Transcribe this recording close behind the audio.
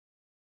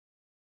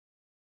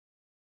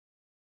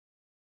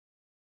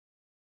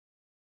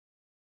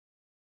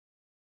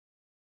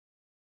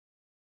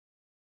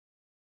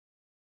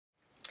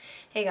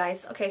Hey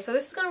guys, okay, so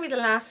this is going to be the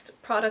last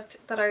product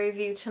that I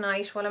review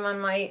tonight while I'm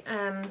on my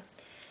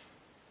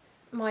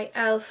my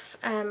e.l.f.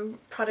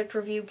 Product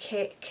review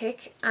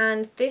kick,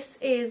 and this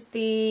is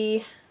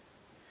the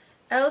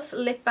e.l.f.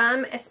 Lip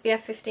Balm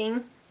SPF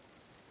 15.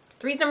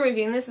 The reason I'm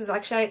reviewing this is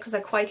actually because I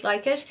quite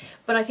like it,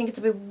 but I think it's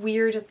a bit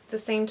weird at the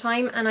same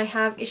time, and I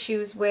have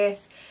issues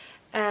with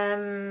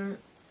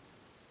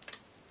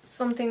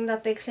something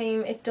that they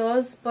claim it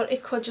does, but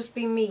it could just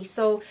be me.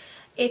 So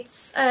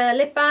it's a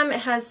lip balm.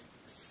 It has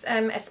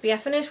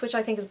SPF in it, which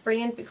I think is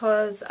brilliant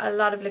because a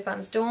lot of lip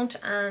balms don't,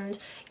 and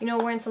you know,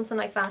 wearing something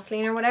like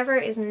Vaseline or whatever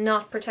is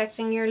not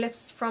protecting your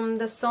lips from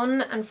the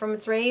sun and from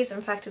its rays.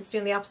 In fact, it's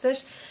doing the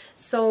opposite.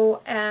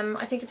 So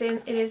I think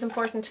it is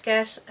important to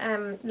get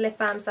lip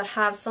balms that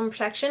have some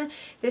protection.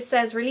 This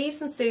says relieves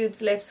and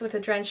soothes lips with a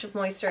drench of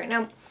moisture.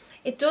 Now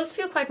it does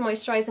feel quite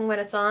moisturising when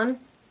it's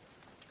on,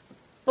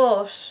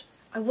 but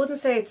I wouldn't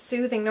say it's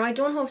soothing. Now I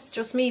don't know if it's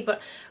just me,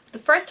 but the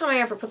first time I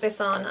ever put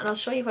this on, and I'll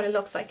show you what it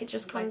looks like, it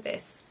just comes like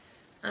this,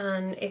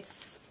 and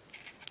it's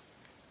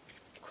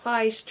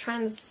quite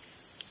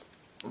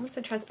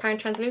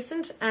transparent,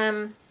 translucent.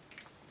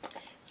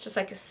 It's just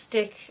like a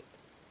stick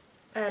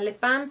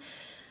lip balm.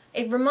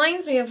 It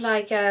reminds me of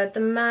like the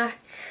MAC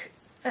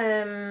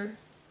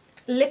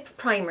lip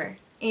primer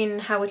in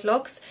how it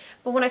looks,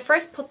 but when I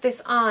first put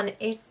this on,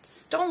 it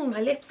stung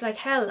my lips like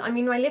hell. I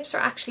mean, my lips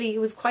are actually, it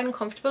was quite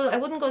uncomfortable. I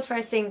wouldn't go as far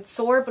as saying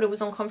sore, but it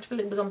was uncomfortable,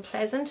 it was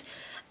unpleasant,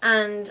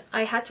 and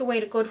I had to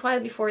wait a good while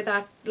before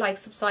that like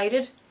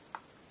subsided.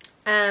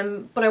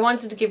 But I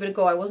wanted to give it a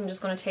go. I wasn't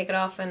just going to take it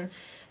off and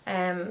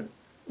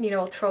you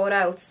know, throw it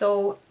out.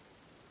 So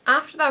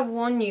after that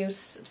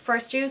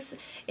first use,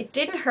 it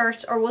didn't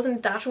hurt or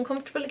wasn't that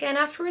uncomfortable again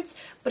afterwards,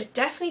 but it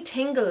definitely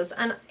tingles,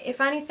 and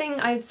if anything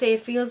I'd say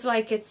it feels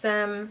like it's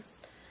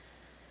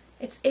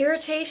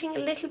irritating a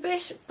little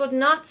bit, but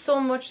not so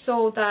much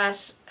so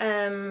that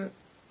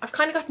I've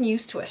kind of gotten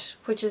used to it,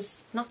 which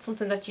is not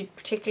something that you'd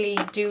particularly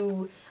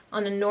do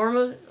on a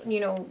normal,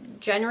 you know,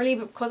 generally,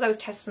 but because I was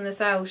testing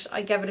this out,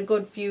 I gave it a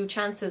good few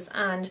chances,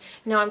 and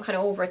now I'm kind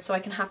of over it, so I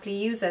can happily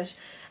use it.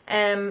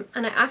 And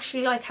I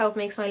actually like how it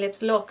makes my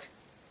lips look.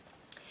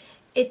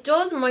 It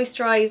does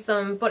moisturise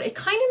them, but it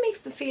kind of makes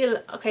them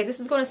feel, okay,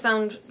 this is going to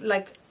sound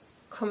like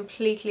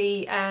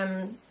completely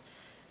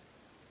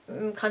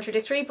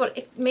contradictory, but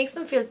it makes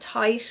them feel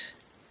tight,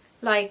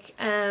 like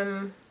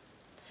kind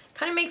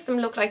of makes them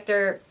look like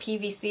they're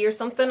PVC or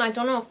something. I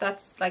don't know if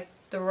that's like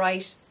the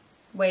right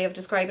way of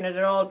describing it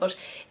at all, but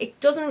it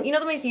doesn't, you know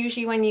the way it's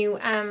usually when you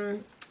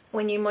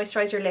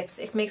moisturise your lips,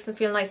 it makes them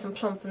feel nice and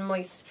plump and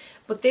moist,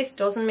 but this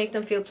doesn't make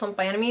them feel plump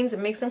by any means. It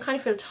makes them kind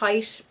of feel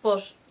tight,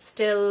 but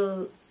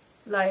still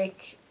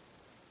like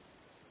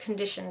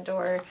conditioned,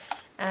 or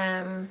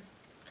like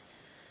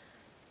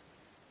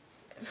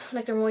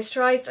they're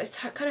moisturised. It's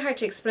kind of hard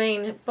to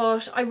explain,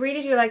 but I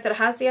really do like that it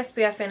has the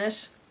SPF in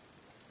it.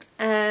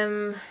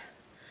 And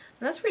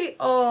that's really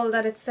all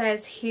that it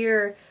says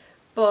here,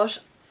 but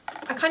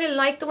I kind of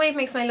like the way it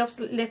makes my lips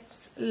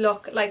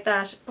look like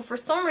that. But for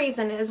some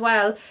reason as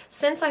well,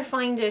 since I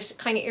find it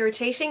kind of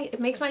irritating, it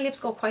makes my lips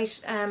go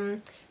quite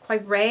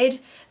red.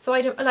 So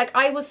I don't, like,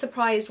 I was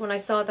surprised when I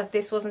saw that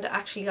this wasn't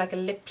actually like a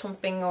lip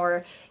plumping,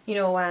 or you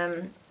know,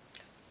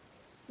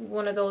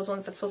 one of those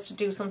ones that's supposed to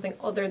do something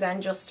other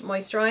than just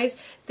moisturize.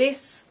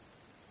 This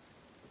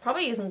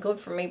probably isn't good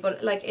for me,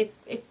 but like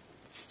it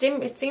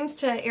seems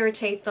to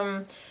irritate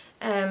them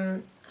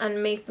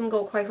and make them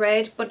go quite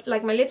red, but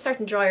like my lips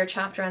aren't dry or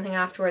chapped or anything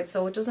afterwards,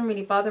 so it doesn't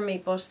really bother me.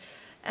 But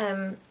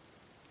I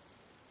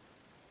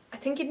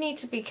think you'd need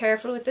to be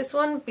careful with this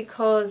one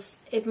because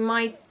it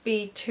might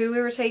be too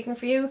irritating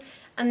for you,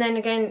 and then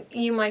again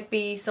you might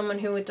be someone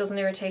who it doesn't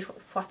irritate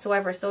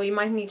whatsoever, so you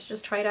might need to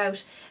just try it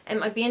out.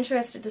 I'd be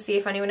interested to see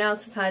if anyone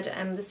else has had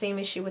the same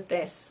issue with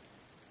this.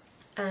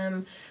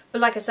 But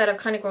like I said, I've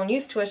kind of grown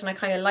used to it and I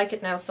kind of like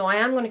it now, so I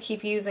am going to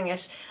keep using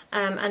it.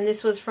 And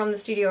this was from the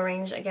Studio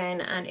range again,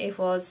 and it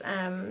was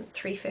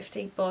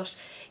 $3.50. But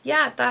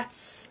yeah,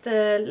 that's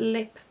the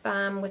lip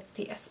balm with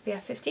the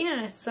SPF 15 in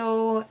it.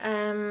 So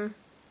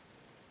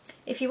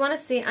if you want to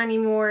see any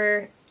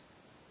more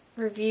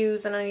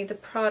reviews on any of the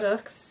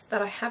products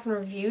that I haven't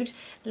reviewed,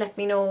 let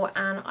me know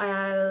and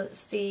I'll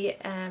see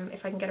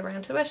if I can get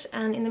around to it.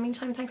 And in the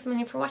meantime, thanks a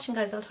million for watching,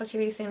 guys. I'll talk to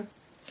you really soon.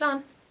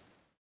 Slán!